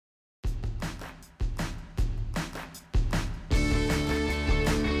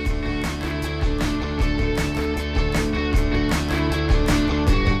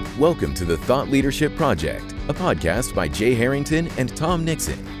Welcome to the Thought Leadership Project, a podcast by Jay Harrington and Tom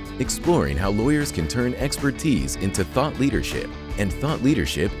Nixon, exploring how lawyers can turn expertise into thought leadership and thought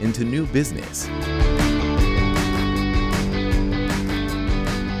leadership into new business.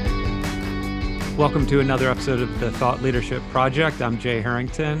 Welcome to another episode of the Thought Leadership Project. I'm Jay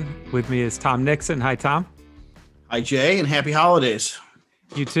Harrington. With me is Tom Nixon. Hi, Tom. Hi, Jay, and happy holidays.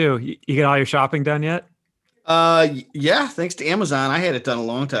 You too. You get all your shopping done yet? Yeah, thanks to Amazon. I had it done a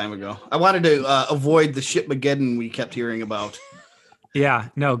long time ago. I wanted to avoid the shipmageddon we kept hearing about. Yeah,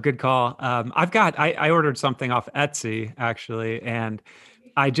 no, good call. I ordered something off Etsy actually, and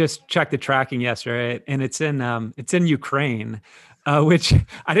I just checked the tracking yesterday, and it's in Ukraine, which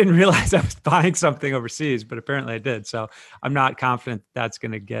I didn't realize I was buying something overseas, but apparently I did. So I'm not confident that's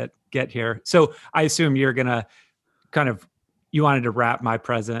going to get here. So I assume you're going to you wanted to wrap my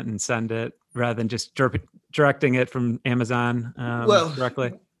present and send it rather than just directing it from Amazon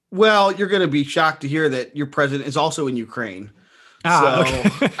directly. Well, you're going to be shocked to hear that your president is also in Ukraine.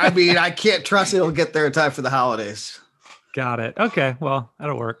 Okay. I mean, I can't trust it'll get there in time for the holidays. Got it. Okay. Well,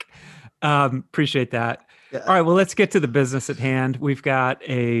 that'll work. Appreciate that. Yeah. All right. Well, let's get to the business at hand. We've got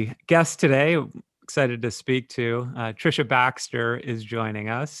a guest today. Excited to speak to. Tricia Baxter is joining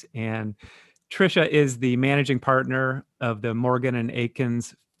us, and Tricia is the managing partner of the Morgan and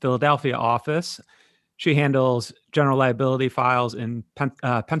Aikens Philadelphia office. She handles general liability files in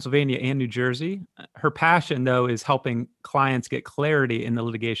Pennsylvania and New Jersey. Her passion, though, is helping clients get clarity in the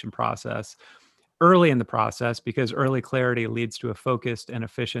litigation process early in the process, because early clarity leads to a focused and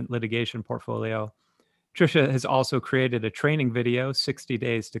efficient litigation portfolio. Tricia has also created a training video, 60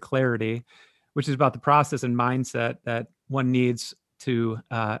 Days to Clarity, which is about the process and mindset that one needs to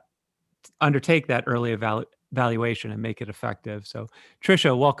undertake that early evaluation and make it effective. So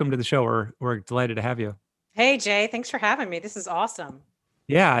Tricia, welcome to the show. We're delighted to have you. Hey, Jay, thanks for having me. This is awesome.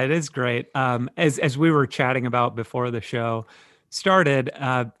 Yeah, it is great. As we were chatting about before the show started,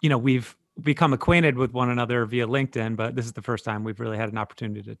 we've become acquainted with one another via LinkedIn, but this is the first time we've really had an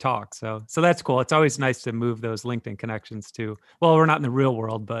opportunity to talk. So that's cool. It's always nice to move those LinkedIn connections to, well, we're not in the real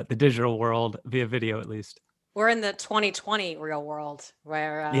world, but the digital world via video at least. We're in the 2020 real world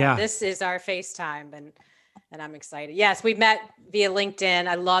where this is our FaceTime, and I'm excited. Yes, we met via LinkedIn.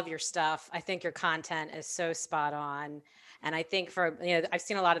 I love your stuff. I think your content is so spot on. And I think I've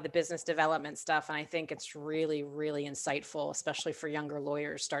seen a lot of the business development stuff, and I think it's really, really insightful, especially for younger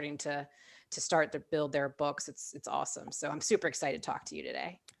lawyers starting to start to build their books. It's awesome. So I'm super excited to talk to you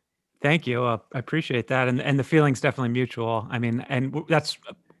today. Thank you. I appreciate that. And the feeling's definitely mutual. I mean, and that's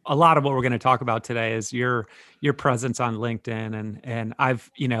a lot of what we're going to talk about today is your presence on LinkedIn. And I've,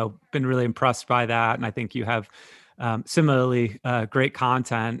 been really impressed by that. And I think you have similarly great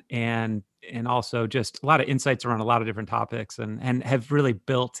content and also just a lot of insights around a lot of different topics and have really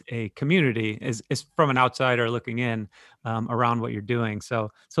built a community is from an outsider looking in around what you're doing.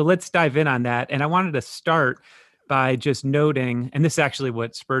 So let's dive in on that. And I wanted to start by just noting, and this is actually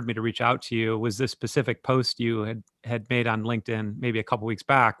what spurred me to reach out to you, was this specific post you had made on LinkedIn maybe a couple weeks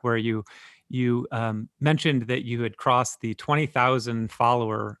back, where you mentioned that you had crossed the 20,000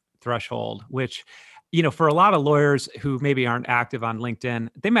 follower threshold, which, for a lot of lawyers who maybe aren't active on LinkedIn,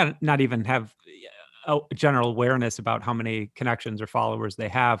 they might not even have a general awareness about how many connections or followers they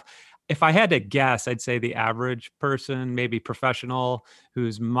have. If I had to guess, I'd say the average person, maybe professional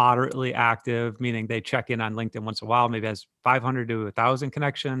who's moderately active, meaning they check in on LinkedIn once in a while, maybe has 500 to 1,000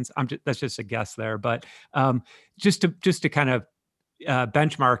 connections. That's just a guess there, but just to kind of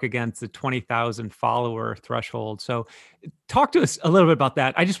benchmark against the 20,000 follower threshold. So, talk to us a little bit about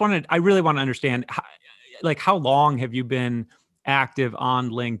that. I really want to understand, how long have you been active on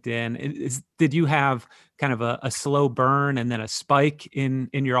LinkedIn? Did you have kind of a slow burn and then a spike in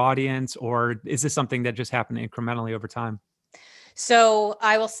your audience, or is this something that just happened incrementally over time? So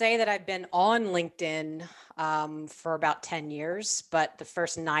I will say that I've been on LinkedIn for about 10 years, but the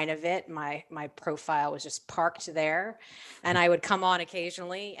first 9 of it, my profile was just parked there, and I would come on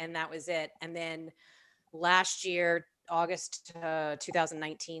occasionally, and that was it. And then last year, August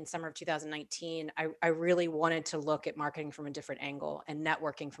 2019, summer of 2019, I really wanted to look at marketing from a different angle and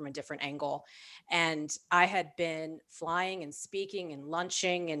networking from a different angle. And I had been flying and speaking and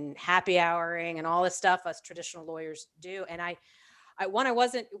lunching and happy houring and all this stuff us traditional lawyers do. And it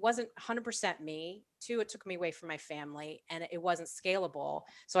wasn't 100% me. 2, it took me away from my family, and it wasn't scalable.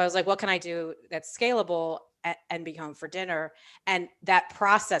 So I was like, what can I do that's scalable and be home for dinner? And that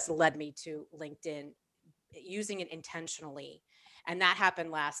process led me to LinkedIn, using it intentionally. And that happened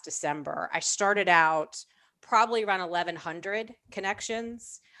last December. I started out probably around 1,100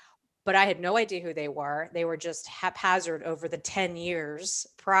 connections. but I had no idea who they were. They were just haphazard over the 10 years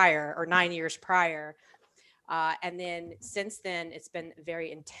prior or 9 years prior. And then since then, it's been a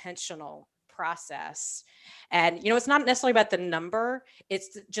very intentional process. And, it's not necessarily about the number.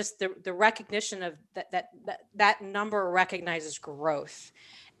 It's just the recognition of that number recognizes growth.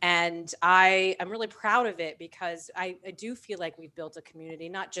 And I'm really proud of it because I do feel like we've built a community,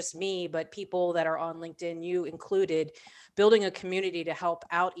 not just me, but people that are on LinkedIn, you included, building a community to help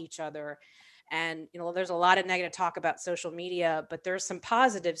out each other. And, there's a lot of negative talk about social media, but there's some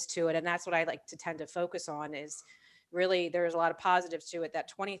positives to it. And that's what I like to tend to focus on is really there's a lot of positives to it. That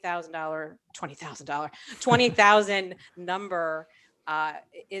 $20,000 number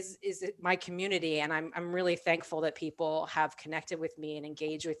is my community. And I'm really thankful that people have connected with me and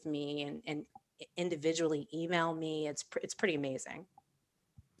engaged with me and individually email me. It's pretty amazing.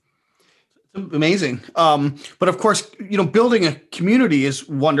 Amazing. But of course, building a community is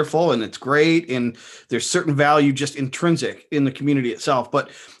wonderful and it's great. And there's certain value just intrinsic in the community itself. But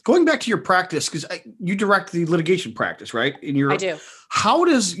going back to your practice, because you direct the litigation practice, right? I do. How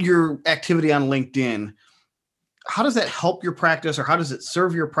does your activity on LinkedIn, how does that help your practice or how does it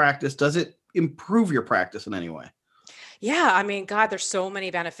serve your practice? Does it improve your practice in any way? Yeah. I mean, God, there's so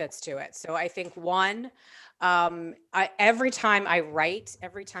many benefits to it. So I think one, every time I write,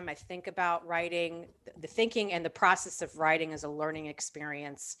 every time I think about writing, the thinking and the process of writing is a learning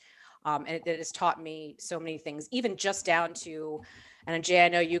experience. And it has taught me so many things, even just down to, and Jay, I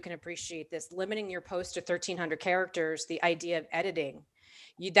know you can appreciate this, limiting your post to 1,300 characters, the idea of editing.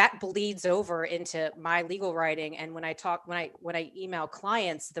 That bleeds over into my legal writing. And when I email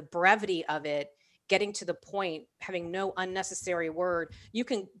clients, the brevity of it, getting to the point, having no unnecessary word, you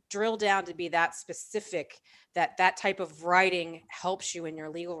can drill down to be that specific, that type of writing helps you in your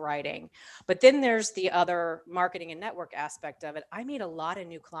legal writing. But then there's the other marketing and network aspect of it. I meet a lot of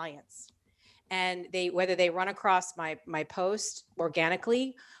new clients, and whether they run across my post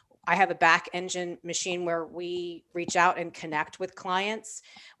organically, I have a back engine machine where we reach out and connect with clients,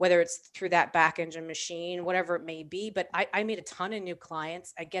 whether it's through that back engine machine, whatever it may be. But I meet a ton of new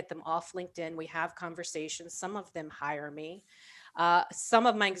clients. I get them off LinkedIn. We have conversations. Some of them hire me. Some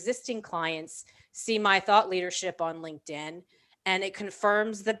of my existing clients see my thought leadership on LinkedIn, and it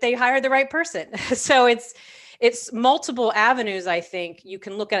confirms that they hired the right person. So it's multiple avenues. I think you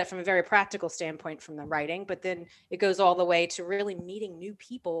can look at it from a very practical standpoint from the writing, but then it goes all the way to really meeting new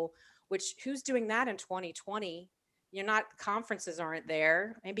people, which who's doing that in 2020? Conferences aren't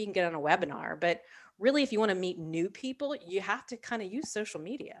there. Maybe you can get on a webinar, but really, if you want to meet new people, you have to kind of use social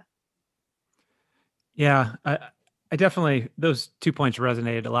media. Yeah, I definitely, those 2 points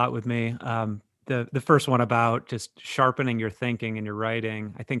resonated a lot with me. The first one about just sharpening your thinking and your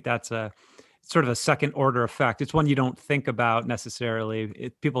writing, I think that's a sort of a second order effect. It's one you don't think about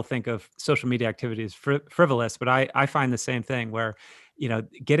necessarily. People think of social media activities frivolous, but I find the same thing where,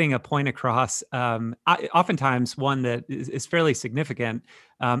 getting a point across, oftentimes one that is fairly significant,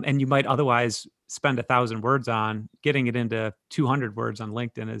 and you might otherwise spend 1,000 words on, getting it into 200 words on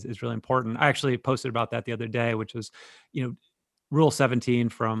LinkedIn is really important. I actually posted about that the other day, which was, Rule 17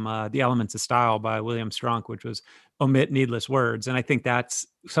 from The Elements of Style by William Strunk, which was omit needless words. And I think that's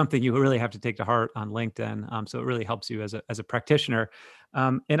something you really have to take to heart on LinkedIn. So it really helps you as a practitioner.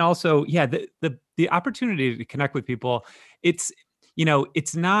 And also, the opportunity to connect with people, it's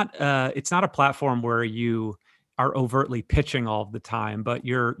not a platform where you are overtly pitching all the time, but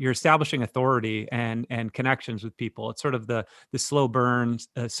you're establishing authority and connections with people. It's sort of the slow burn,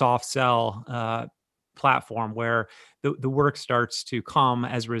 soft sell platform where the work starts to come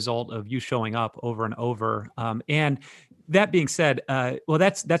as a result of you showing up over and over. And that being said,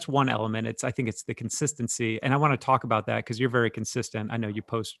 that's one element. I think it's the consistency. And I want to talk about that because you're very consistent. I know you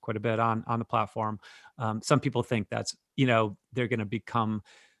post quite a bit on the platform. Some people think that's, they're going to become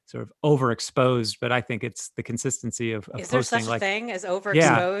sort of overexposed, but I think it's the consistency of Is there posting. such a thing as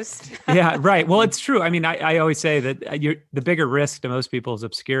overexposed? Yeah, right. Well, it's true. I mean, I always say that the bigger risk to most people is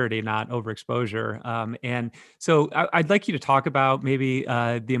obscurity, not overexposure. And so I'd like you to talk about maybe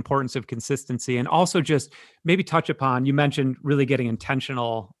the importance of consistency, and also just maybe touch upon, you mentioned really getting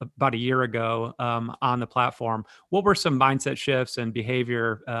intentional about a year ago on the platform. What were some mindset shifts and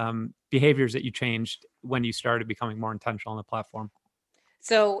behaviors that you changed when you started becoming more intentional on the platform?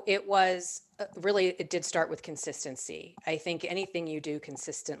 So it was it did start with consistency. I think anything you do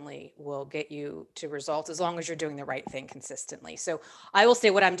consistently will get you to results as long as you're doing the right thing consistently. So I will say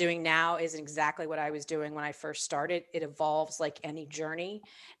what I'm doing now is exactly what I was doing when I first started. It evolves like any journey,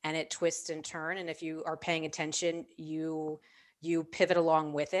 and it twists and turns. And if you are paying attention, you pivot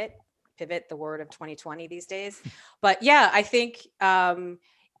along with it. Pivot, the word of 2020 these days. But yeah, I think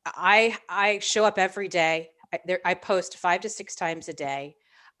I show up every day. I post 5 to 6 times a day.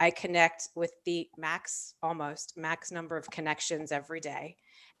 I connect with the almost max number of connections every day,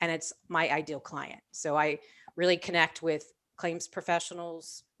 and it's my ideal client. So I really connect with claims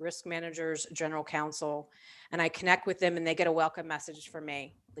professionals, risk managers, general counsel, and I connect with them, and they get a welcome message from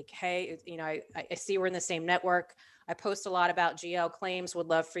me, like, "Hey, I see we're in the same network. I post a lot about GL claims. Would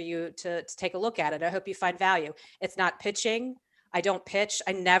love for you to take a look at it. I hope you find value." It's not pitching. I don't pitch.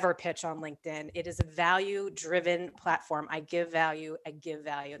 I never pitch on LinkedIn. It is a value driven platform. I give value,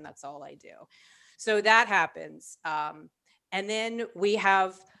 and that's all I do. So that happens. And then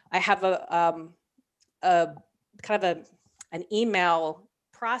I have a kind of an email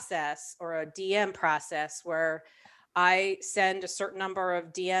process or a DM process where I send a certain number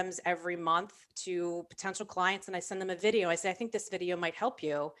of DMs every month to potential clients, and I send them a video. I say, I think this video might help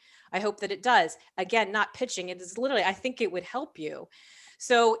you. I hope that it does. Again, not pitching. It is literally, I think it would help you.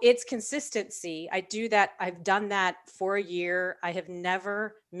 So it's consistency. I do that. I've done that for a year. I have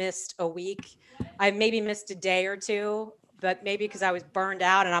never missed a week. I've maybe missed a day or two, but maybe because I was burned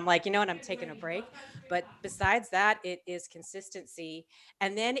out and I'm like, you know what, I'm taking a break. But besides that, it is consistency.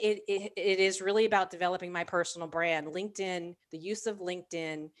 And then it is really about developing my personal brand. LinkedIn, the use of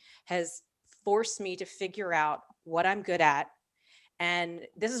LinkedIn has forced me to figure out what I'm good at. And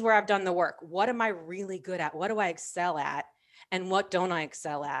this is where I've done the work. What am I really good at? What do I excel at? And what don't I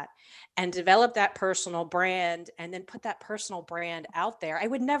excel at? And develop that personal brand and then put that personal brand out there.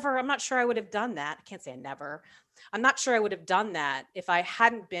 I'm not sure I would have done that. I can't say I never. I'm not sure I would have done that if I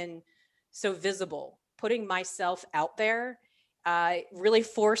hadn't been so visible. Putting myself out there really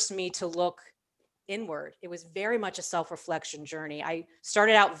forced me to look inward. It was very much a self-reflection journey. I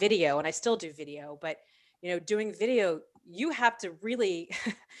started out video and I still do video, but doing video, you have to really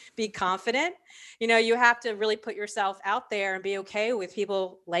be confident. You have to really put yourself out there and be okay with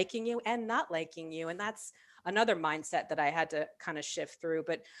people liking you and not liking you. And that's another mindset that I had to kind of shift through.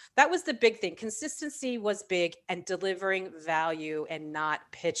 But that was the big thing. Consistency was big, and delivering value and not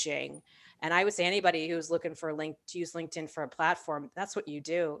pitching. And I would say anybody who's looking to use LinkedIn for a platform, that's what you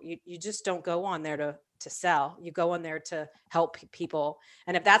do. You just don't go on there to sell. You go on there to help people.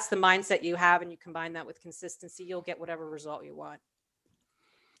 And if that's the mindset you have and you combine that with consistency, you'll get whatever result you want.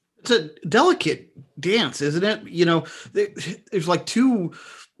 It's a delicate dance, isn't it? There's like two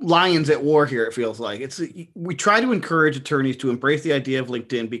lions at war here. It feels like we try to encourage attorneys to embrace the idea of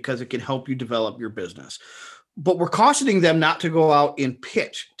LinkedIn because it can help you develop your business. But we're cautioning them not to go out and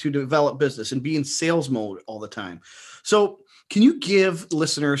pitch to develop business and be in sales mode all the time. So can you give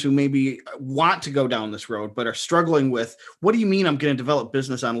listeners who maybe want to go down this road but are struggling with, what do you mean I'm going to develop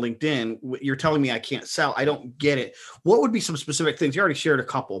business on LinkedIn? You're telling me I can't sell. I don't get it. What would be some specific things? You already shared a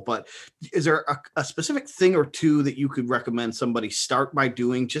couple, but is there a specific thing or two that you could recommend somebody start by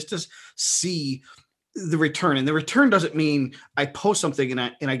doing just to see the return? And the return doesn't mean I post something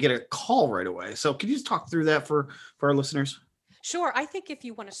and I get a call right away. So could you just talk through that for our listeners? Sure. I think if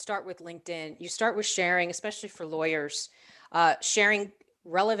you want to start with LinkedIn, you start with sharing, especially for lawyers, sharing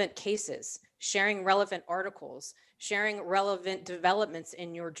relevant cases, sharing relevant articles, sharing relevant developments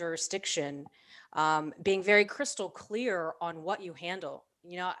in your jurisdiction, being very crystal clear on what you handle.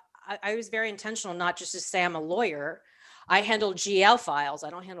 I was very intentional, not just to say I'm a lawyer. I handle GL files. I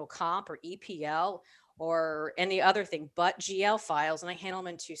don't handle comp or EPL or any other thing but GL files, and I handle them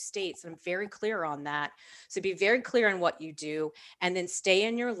in 2 states. And I'm very clear on that. So be very clear on what you do, and then stay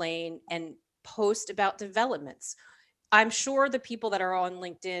in your lane and post about developments. I'm sure the people that are on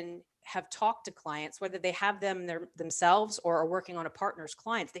LinkedIn have talked to clients, whether they have them themselves or are working on a partner's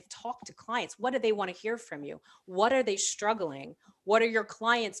clients. They've talked to clients. What do they want to hear from you? What are they struggling? What are your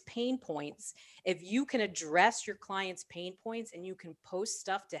clients' pain points? If you can address your clients' pain points and you can post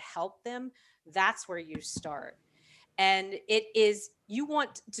stuff to help them, that's where you start. And you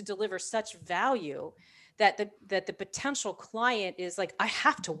want to deliver such value that the potential client is like, I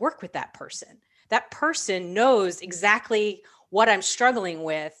have to work with that person. That person knows exactly what I'm struggling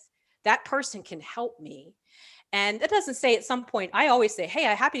with. That person can help me. And that doesn't say at some point, I always say, hey,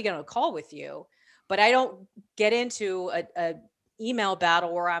 I'm happy to get on a call with you, but I don't get into a email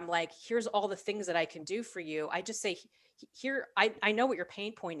battle where I'm like, here's all the things that I can do for you. I just say, here, I know what your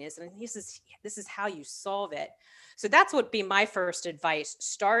pain point is, and this is how you solve it. So that's what would be my first advice.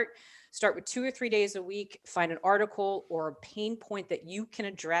 Start with 2 or 3 days a week, find an article or a pain point that you can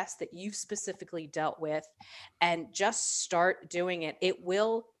address that you've specifically dealt with, and just start doing it. It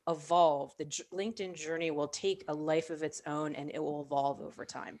will evolve. The LinkedIn journey will take a life of its own, and it will evolve over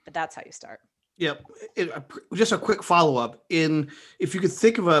time, but that's how you start. Yep. Just a quick follow up. If you could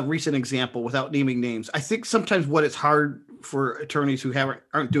think of a recent example without naming names, I think sometimes what it's hard for attorneys who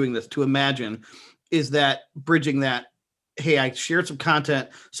aren't doing this to imagine is that bridging that. Hey, I shared some content,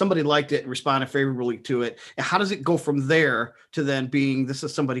 somebody liked it and responded favorably to it. And how does it go from there to then being this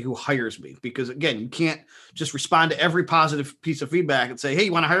is somebody who hires me? Because again, you can't just respond to every positive piece of feedback and say, hey,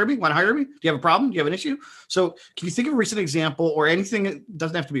 you want to hire me? Want to hire me? Do you have a problem? Do you have an issue? So can you think of a recent example or anything? It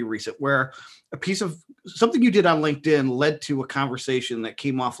doesn't have to be recent, where a piece of something you did on LinkedIn led to a conversation that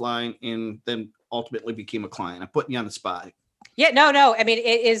came offline and then ultimately became a client? I'm putting you on the spot. Yeah, no. I mean,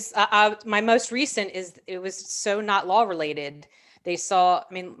 it is my most recent it was so not law related. My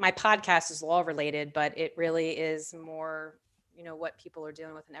podcast is law related, but it really is more, what people are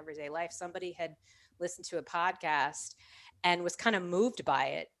dealing with in everyday life. Somebody had listened to a podcast and was kind of moved by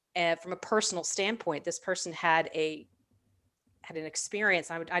it. And from a personal standpoint, this person had an experience.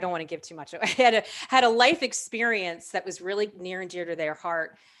 I don't want to give too much. Had a life experience that was really near and dear to their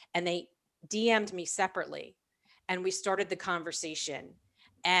heart. And they DM'd me separately. And we started the conversation,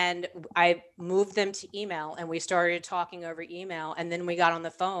 and I moved them to email, and we started talking over email. And then we got on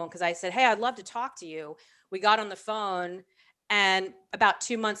the phone because I said, hey, I'd love to talk to you. We got on the phone, and about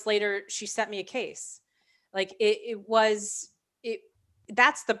 2 months later, she sent me a case. Like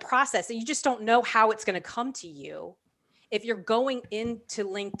that's the process. You just don't know how it's going to come to you. If you're going into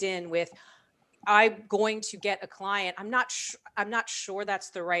LinkedIn with, I'm going to get a client, I'm not sure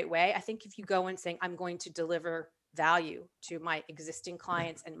that's the right way. I think if you go in saying, I'm going to deliver value to my existing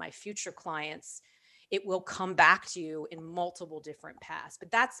clients and my future clients, it will come back to you in multiple different paths.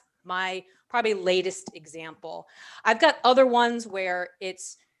 But that's my probably latest example. I've got other ones where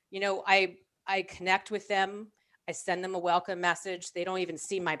it's, I connect with them. I send them a welcome message. They don't even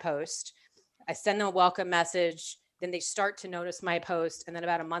see my post. I send them a welcome message. Then they start to notice my post. And then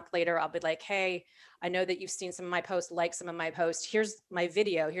about a month later, I'll be like, hey, I know that you've seen some of my posts, like some of my posts. Here's my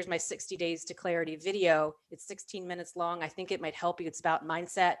video. Here's my 60 Days to Clarity video. It's 16 minutes long. I think it might help you. It's about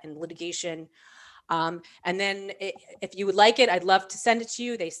mindset and litigation. And then if you would like it, I'd love to send it to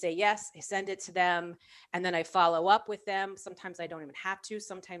you. They say yes. I send it to them. And then I follow up with them. Sometimes I don't even have to.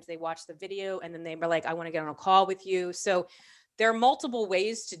 Sometimes they watch the video and then they were like, I want to get on a call with you. So there are multiple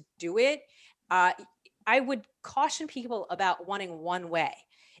ways to do it. I would caution people about wanting one way.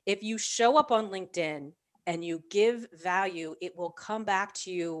 If you show up on LinkedIn and you give value, it will come back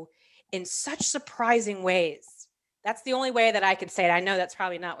to you in such surprising ways. That's the only way that I could say it. I know that's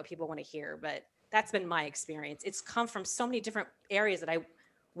probably not what people want to hear, but that's been my experience. It's come from so many different areas that I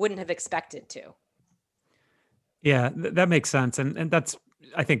wouldn't have expected to. Yeah, that makes sense. And that's,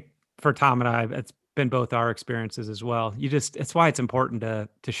 I think for Tom and I, it's been both our experiences as well. It's why it's important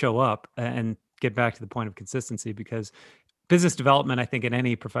to show up and get back to the point of consistency, because business development, I think in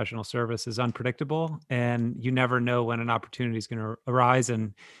any professional service, is unpredictable, and you never know when an opportunity is going to arise.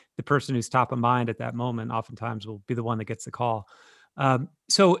 And the person who's top of mind at that moment oftentimes will be the one that gets the call.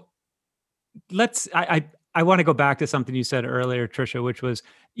 So I want to go back to something you said earlier, Tricia, which was,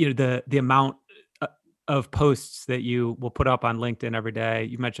 the amount of posts that you will put up on LinkedIn every day.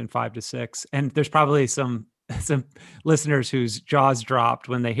 You mentioned 5 to 6, and there's probably some listeners whose jaws dropped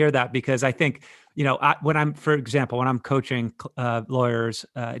when they hear that, because I think, when I'm coaching lawyers,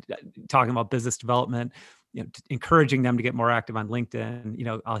 talking about business development, encouraging them to get more active on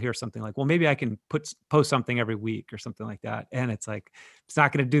LinkedIn, I'll hear something like, well, maybe I can post something every week or something like that. And it's like, it's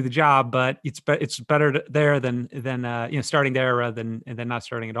not going to do the job, but it's better there than starting there rather than not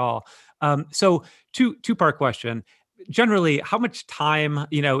starting at all. So two-part question. Generally, how much time,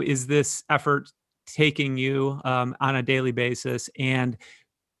 is this effort taking you on a daily basis, and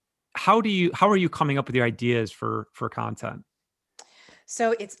how are you coming up with your ideas for content?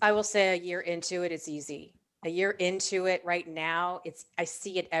 So I will say a year into it, it's easy. A year into it right now, I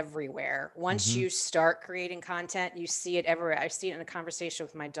see it everywhere. Once you start creating content, you see it everywhere. I see it in a conversation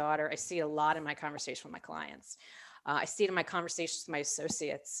with my daughter. I see it a lot in my conversation with my clients. I see it in my conversations with my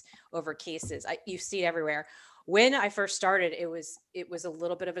associates over cases. You see it everywhere. When I first started, it was a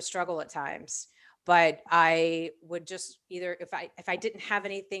little bit of a struggle at times. But I would just either, if I didn't have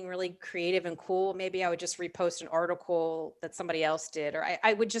anything really creative and cool, maybe I would just repost an article that somebody else did, or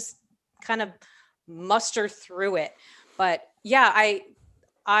I would just kind of muster through it. But yeah,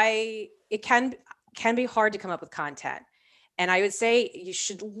 it can be hard to come up with content. And I would say you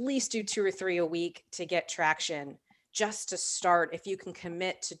should at least do 2 or 3 a week to get traction, just to start. If you can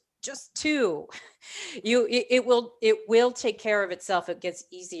commit to just 2, it will take care of itself. It gets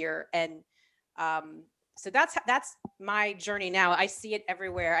easier. And so that's my journey now. I see it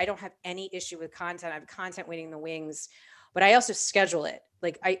everywhere. I don't have any issue with content. I have content waiting in the wings, but I also schedule it.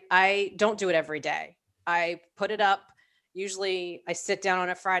 Like I don't do it every day. I put it up. Usually I sit down on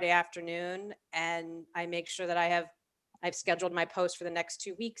a Friday afternoon and I make sure that I've scheduled my post for the next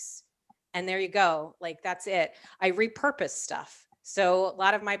 2 weeks. And there you go. Like that's it. I repurpose stuff. So a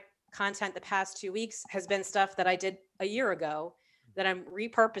lot of my content the past 2 weeks has been stuff that I did a year ago that I'm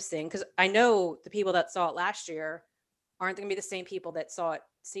repurposing because I know the people that saw it last year aren't going to be the same people that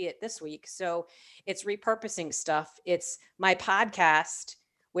see it this week. So it's repurposing stuff. It's my podcast,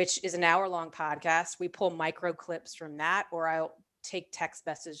 which is an hour-long podcast. We pull micro clips from that, or I'll take text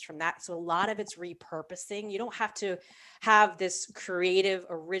message from that. So a lot of it's repurposing. You don't have to have this creative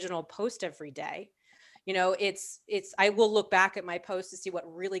original post every day. You know, I will look back at my post to see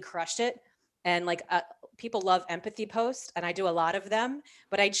what really crushed it. And like people love empathy posts, and I do a lot of them,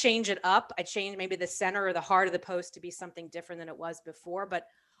 but I change it up. I change maybe the center or the heart of the post to be something different than it was before, but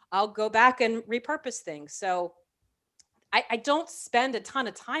I'll go back and repurpose things. So I don't spend a ton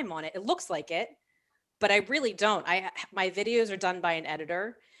of time on it. It looks like it, but I really don't. My videos are done by an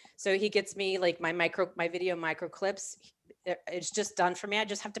editor. So he gets me like my video micro clips. It's just done for me. I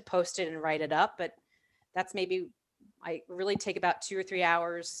just have to post it and write it up, but that's I really take about 2 or 3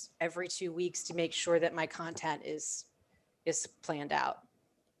 hours every 2 weeks to make sure that my content is planned out.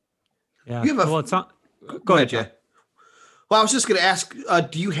 Yeah. You have well, it's not. Go ahead, Jay. Well, I was just going to ask,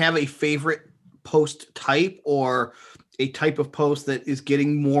 do you have a favorite post type or a type of post that is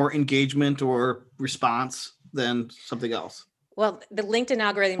getting more engagement or response than something else? Well, the LinkedIn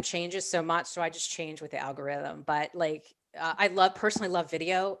algorithm changes so much, so I just change with the algorithm. But like, I personally love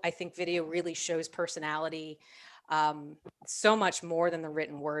video. I think video really shows personality so much more than the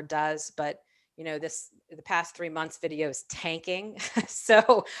written word does. But you know, the past 3 months video is tanking.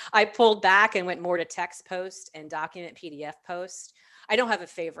 So I pulled back and went more to text post and document PDF post. I don't have a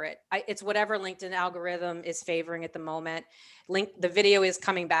favorite. It's whatever LinkedIn algorithm is favoring at the moment. The video is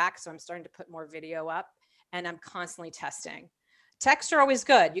coming back, so I'm starting to put more video up, and I'm constantly testing. Texts are always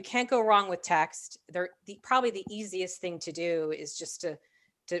good. You can't go wrong with text. Probably the easiest thing to do is just to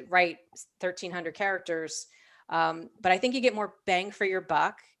write 1,300 characters. But I think you get more bang for your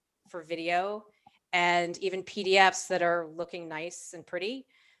buck for video and even PDFs that are looking nice and pretty.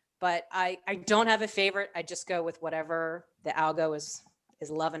 But I don't have a favorite. I just go with whatever the algo is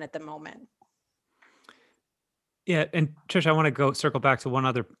loving at the moment. Yeah, and Trish, I want to circle back to one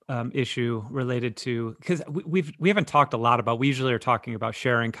other issue related to, because we haven't talked a lot about. We usually are talking about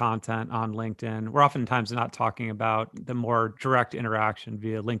sharing content on LinkedIn. We're oftentimes not talking about the more direct interaction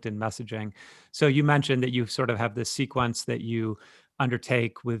via LinkedIn messaging. So you mentioned that you sort of have this sequence that you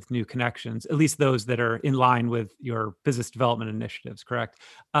undertake with new connections, at least those that are in line with your business development initiatives, correct?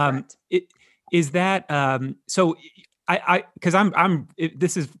 Correct. Is that so?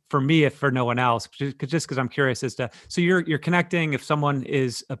 This is for me, if for no one else, just because I'm curious as to, so you're connecting. If someone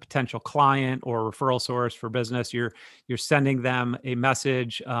is a potential client or referral source for business, you're sending them a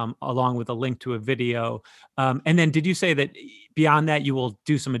message along with a link to a video. And then did you say that beyond that, you will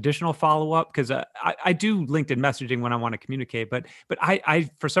do some additional follow-up? Because I do LinkedIn messaging when I want to communicate, but I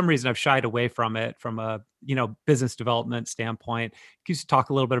for some reason I've shied away from it from a business development standpoint. Can you just talk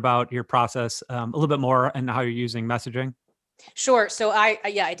a little bit about your process a little bit more and how you're using messaging? Sure. So I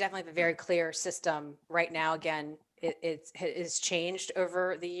definitely have a very clear system right now. Again, it's changed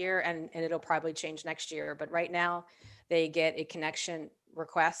over the year and it'll probably change next year. But right now they get a connection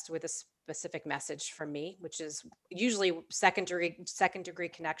request with a specific message from me, which is usually second degree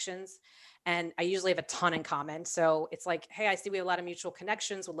connections. And I usually have a ton in common. So it's like, hey, I see we have a lot of mutual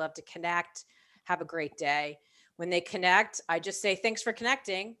connections. Would love to connect. Have a great day. When they connect, I just say, thanks for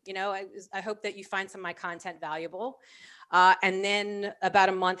connecting. I hope that you find some of my content valuable. And then about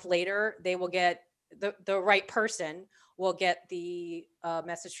a month later, they will get the right person will get the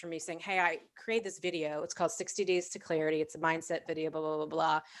message from me saying, hey, I created this video. It's called 60 Days to Clarity. It's a mindset video, blah, blah, blah,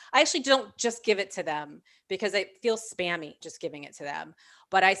 blah. I actually don't just give it to them because it feels spammy just giving it to them.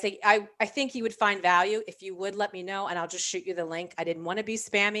 But I say, I think you would find value if you would let me know, and I'll just shoot you the link. I didn't want to be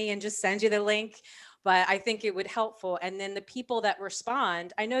spammy and just send you the link, but I think it would helpful. And then the people that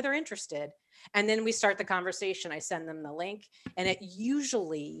respond, I know they're interested. And then we start the conversation. I send them the link, and it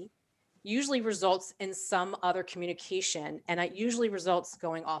usually results in some other communication, and it usually results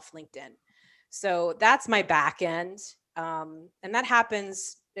going off LinkedIn. So that's my back end. And that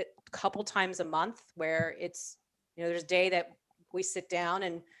happens a couple times a month where it's, there's a day that we sit down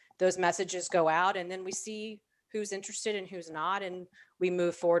and those messages go out, and then we see who's interested and who's not. And we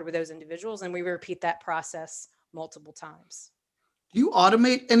move forward with those individuals, and we repeat that process multiple times. Do you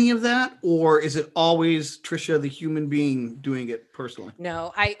automate any of that, or is it always Trisha, the human being, doing it personally?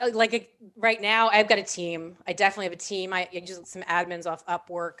 No, right now I've got a team. I definitely have a team. I use some admins off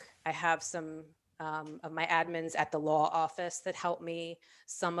Upwork. I have some of my admins at the law office that help me.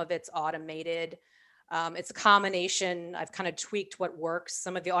 Some of it's automated. It's a combination. I've kind of tweaked what works.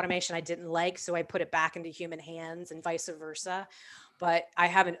 Some of the automation I didn't like, so I put it back into human hands and vice versa. But I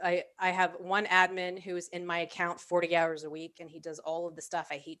have one admin who's in my account 40 hours a week, and he does all of the stuff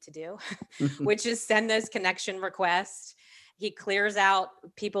I hate to do, which is send those connection requests. He clears out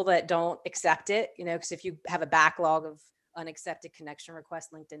people that don't accept it, because if you have a backlog of unaccepted connection requests,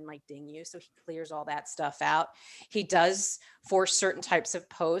 LinkedIn might ding you. So he clears all that stuff out. He does for certain types of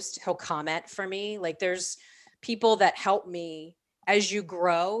posts, he'll comment for me. Like there's people that help me as you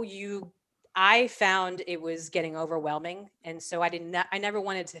grow. I found it was getting overwhelming. And so I never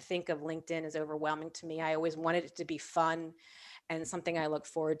wanted to think of LinkedIn as overwhelming to me. I always wanted it to be fun and something I look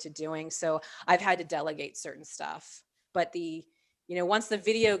forward to doing. So I've had to delegate certain stuff, but once the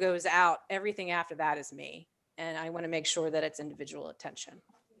video goes out, everything after that is me. And I want to make sure that it's individual attention.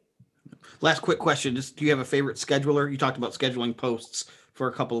 Last quick question. Do you have a favorite scheduler? You talked about scheduling posts for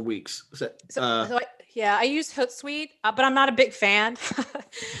a couple of weeks. I use Hootsuite, but I'm not a big fan.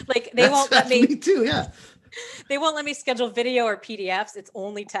 Like they won't let me. Me too. Yeah. They won't let me schedule video or PDFs. It's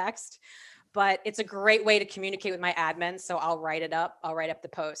only text, but it's a great way to communicate with my admin. So I'll write it up. I'll write up the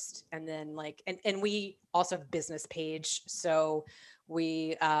post, and then and we also have business page. So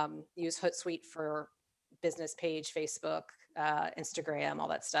we use Hootsuite for business page, Facebook, Instagram, all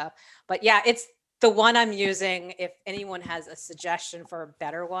that stuff. But yeah, it's the one I'm using. If anyone has a suggestion for a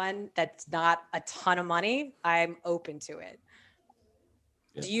better one that's not a ton of money, I'm open to it.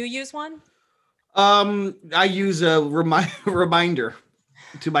 Yeah. Do you use one? I use a reminder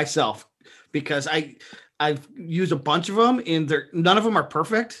to myself because I've used a bunch of them and none of them are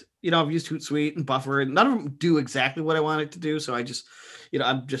perfect. I've used Hootsuite and Buffer and none of them do exactly what I want it to do. So I just,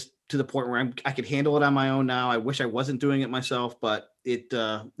 I'm just to the point where I can handle it on my own now. I wish I wasn't doing it myself, but it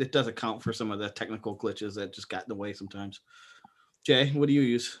does account for some of the technical glitches that just got in the way sometimes. Jay, what do you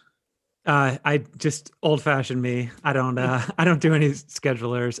use? I just old fashioned me. I don't do any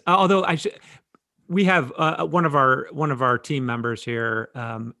schedulers. Although we have one of our team members here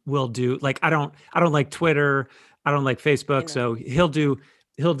will do I don't like Twitter. I don't like Facebook. So he'll do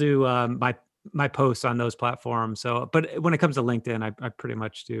my posts on those platforms. So, but when it comes to LinkedIn, I pretty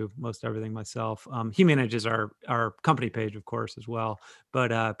much do most everything myself. He manages our company page, of course, as well.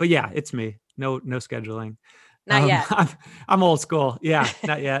 But yeah, it's me. No scheduling. Not yet. I'm old school. Yeah,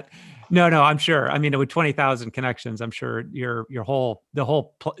 not yet. No, I'm sure. I mean, with 20,000 connections, I'm sure the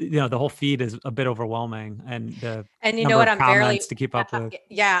whole feed is a bit overwhelming, and you know what, I'm barely to keep up with.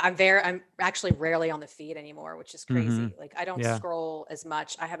 Yeah, I'm actually rarely on the feed anymore, which is crazy. Mm-hmm. Like I don't scroll as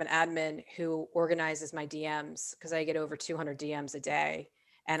much. I have an admin who organizes my DMs because I get over 200 DMs a day,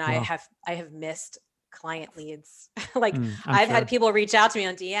 and wow. I have missed client leads. I've had people reach out to me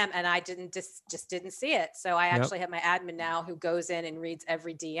on DM and I just didn't see it. So I actually have my admin now who goes in and reads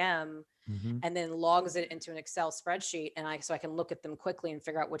every DM and then logs it into an Excel spreadsheet. And so I can look at them quickly and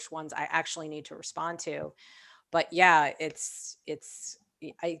figure out which ones I actually need to respond to. But yeah,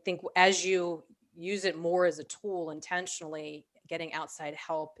 I think as you use it more as a tool intentionally, getting outside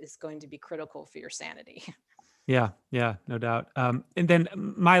help is going to be critical for your sanity. Yeah, no doubt. And then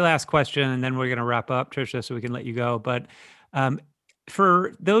my last question, and then we're going to wrap up, Trisha, so we can let you go. But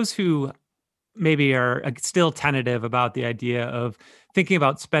for those who maybe are still tentative about the idea of thinking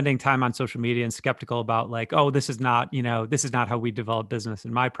about spending time on social media and skeptical about this is not how we develop business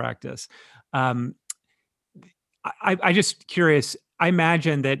in my practice. I just curious, I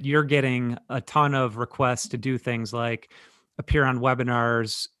imagine that you're getting a ton of requests to do things like appear on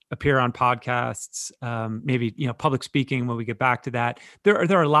webinars, appear on podcasts, maybe, public speaking when we get back to that. There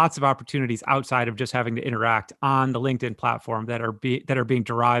are lots of opportunities outside of just having to interact on the LinkedIn platform that are being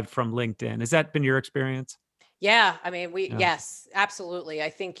derived from LinkedIn. Has that been your experience? Yeah. I mean, yes, absolutely. I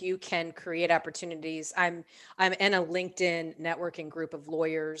think you can create opportunities. I'm in a LinkedIn networking group of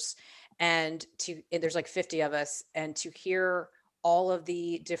lawyers and there's 50 of us, and to hear all of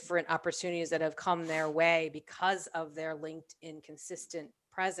the different opportunities that have come their way because of their LinkedIn consistent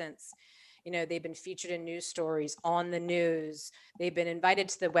presence. They've been featured in news stories, on the news. They've been invited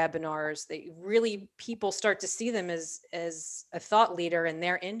to the webinars. People start to see them as a thought leader in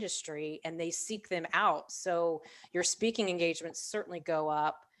their industry, and they seek them out. So your speaking engagements certainly go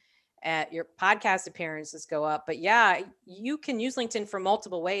up, your podcast appearances go up. But yeah, you can use LinkedIn for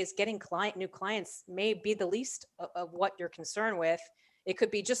multiple ways. Getting new clients may be the least of what you're concerned with. It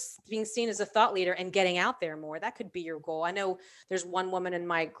could be just being seen as a thought leader and getting out there more. That could be your goal. I know there's one woman in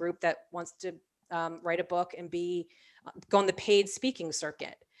my group that wants to write a book and go on the paid speaking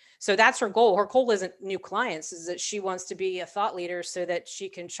circuit. So that's her goal. Her goal isn't new clients, is that she wants to be a thought leader so that she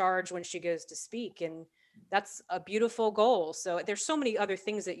can charge when she goes to speak. And that's a beautiful goal. So there's so many other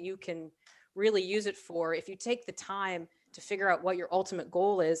things that you can really use it for. If you take the time to figure out what your ultimate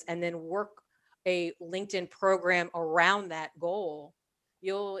goal is and then work a LinkedIn program around that goal,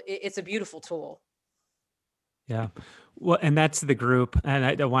 it's a beautiful tool. Yeah. Well, and that's the group. And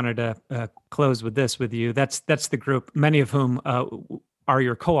I wanted to close with this with you. That's the group, many of whom are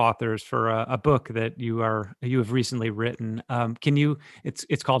your co-authors for a book that you have recently written.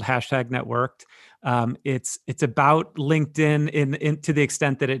 It's called #Networked. It's about LinkedIn in to the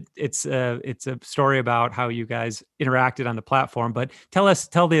extent that it's a story about how you guys interacted on the platform. But tell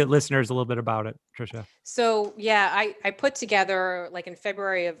the listeners a little bit about it, Tricia. So yeah, I put together, like in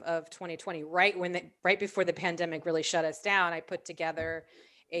February of 2020, right before the pandemic really shut us down, I put together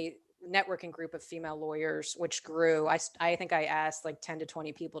a networking group of female lawyers, which grew. I think I asked like 10 to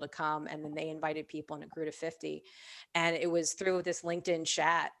 20 people to come, and then they invited people and it grew to 50. And it was through this LinkedIn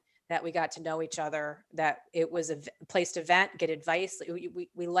chat that we got to know each other, that it was a place to vent, get advice.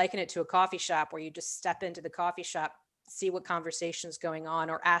 We liken it to a coffee shop where you just step into the coffee shop, see what conversation's going on,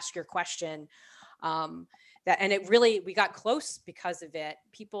 or ask your question. We got close because of it.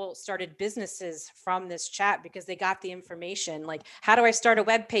 People started businesses from this chat because they got the information, like, how do I start a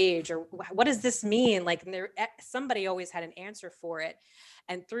web page, or what does this mean? Like, somebody always had an answer for it.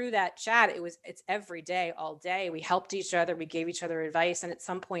 And through that chat, it's every day, all day. We helped each other. We gave each other advice. And at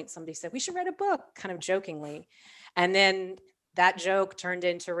some point somebody said, we should write a book, kind of jokingly. And then that joke turned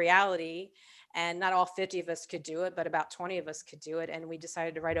into reality. And not all 50 of us could do it, but about 20 of us could do it. And we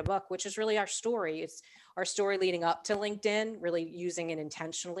decided to write a book, which is really our story. It's our story leading up to LinkedIn, really using it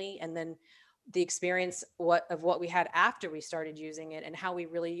intentionally. And then the experience of what we had after we started using it, and how we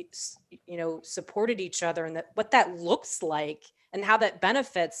really, supported each other, and what that looks like, and how that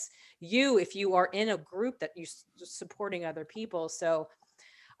benefits you if you are in a group that you're supporting other people. So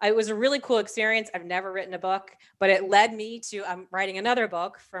it was a really cool experience. I've never written a book, but it led me to writing another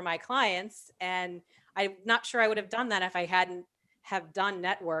book for my clients. And I'm not sure I would have done that if I hadn't have done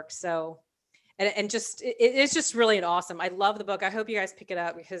Network. So, it's just really an awesome. I love the book. I hope you guys pick it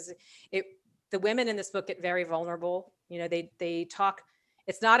up, because the women in this book get very vulnerable. They talk.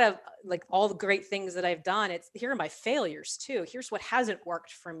 It's not like all the great things that I've done. It's, here are my failures too. Here's what hasn't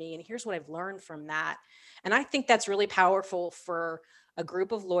worked for me, and here's what I've learned from that. And I think that's really powerful for a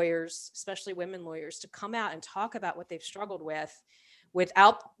group of lawyers, especially women lawyers, to come out and talk about what they've struggled with,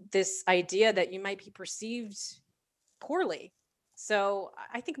 without this idea that you might be perceived poorly. So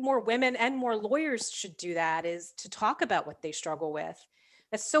I think more women and more lawyers should do that, is to talk about what they struggle with.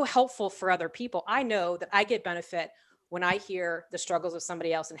 That's so helpful for other people. I know that I get benefit when I hear the struggles of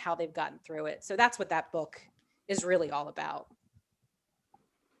somebody else and how they've gotten through it. So that's what that book is really all about.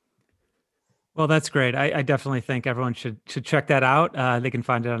 Well, that's great. I definitely think everyone should check that out. They can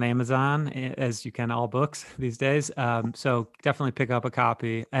find it on Amazon, as you can all books these days. So definitely pick up a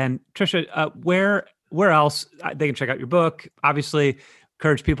copy. And Tricia, where else they can check out your book? Obviously,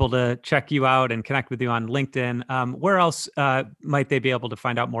 encourage people to check you out and connect with you on LinkedIn. Where else might they be able to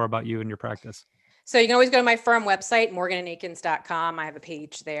find out more about you and your practice? So you can always go to my firm website, morganandakins.com. I have a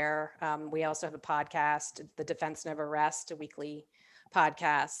page there. We also have a podcast, The Defense Never Rests, a weekly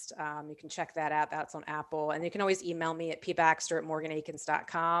podcast. You can check that out. That's on Apple. And you can always email me at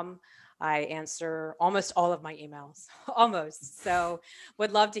pbaxter@morganakins.com. I answer almost all of my emails, almost. So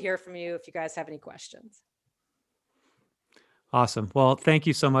would love to hear from you if you guys have any questions. Awesome. Well, thank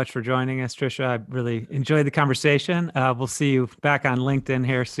you so much for joining us, Tricia. I really enjoyed the conversation. We'll see you back on LinkedIn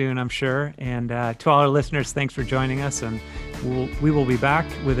here soon, I'm sure. And to all our listeners, thanks for joining us. And we will be back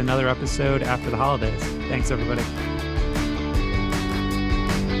with another episode after the holidays. Thanks, everybody.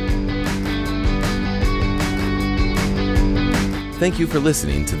 Thank you for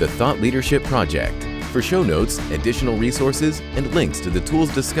listening to the Thought Leadership Project. For show notes, additional resources, and links to the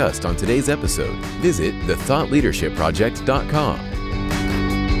tools discussed on today's episode, visit thethoughtleadershipproject.com.